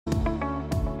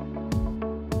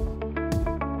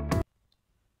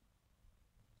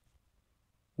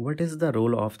What is the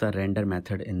role of the render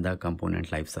method in the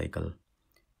component lifecycle?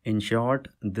 In short,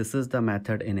 this is the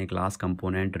method in a class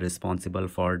component responsible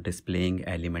for displaying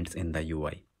elements in the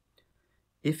UI.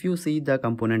 If you see the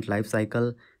component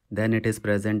lifecycle, then it is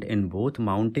present in both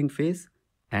mounting phase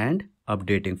and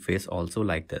updating phase also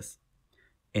like this.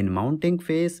 In mounting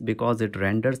phase, because it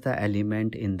renders the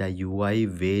element in the UI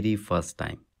very first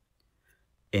time.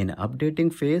 In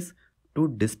updating phase, to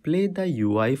display the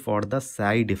UI for the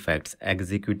side effects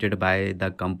executed by the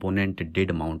component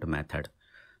didMount method.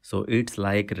 So it's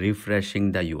like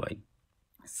refreshing the UI.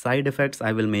 Side effects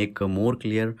I will make more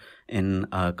clear in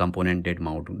a component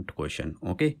didMount question.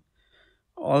 Okay.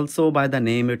 Also, by the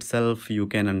name itself, you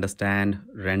can understand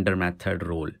render method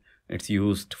role. It's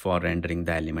used for rendering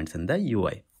the elements in the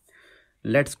UI.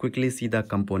 Let's quickly see the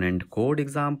component code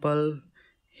example.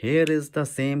 Here is the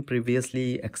same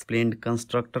previously explained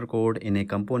constructor code in a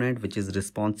component which is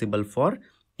responsible for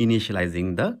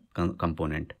initializing the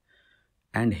component.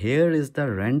 And here is the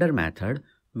render method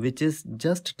which is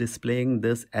just displaying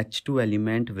this h2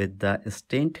 element with the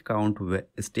state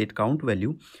count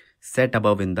value set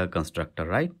above in the constructor,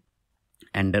 right?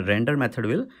 And the render method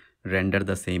will render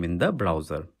the same in the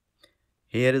browser.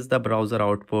 Here is the browser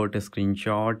output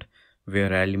screenshot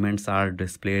where elements are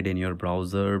displayed in your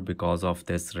browser because of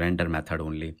this render method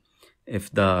only. If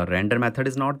the render method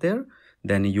is not there,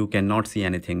 then you cannot see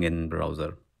anything in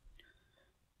browser.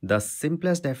 The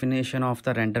simplest definition of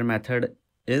the render method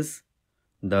is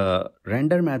the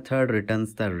render method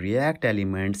returns the React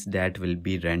elements that will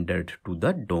be rendered to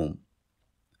the DOM.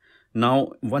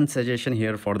 Now, one suggestion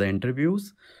here for the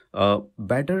interviews,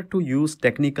 better to use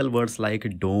technical words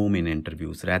like DOM in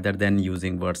interviews rather than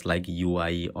using words like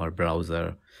UI or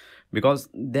browser, because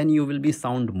then you will be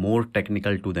sound more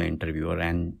technical to the interviewer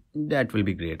and that will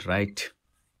be great, right?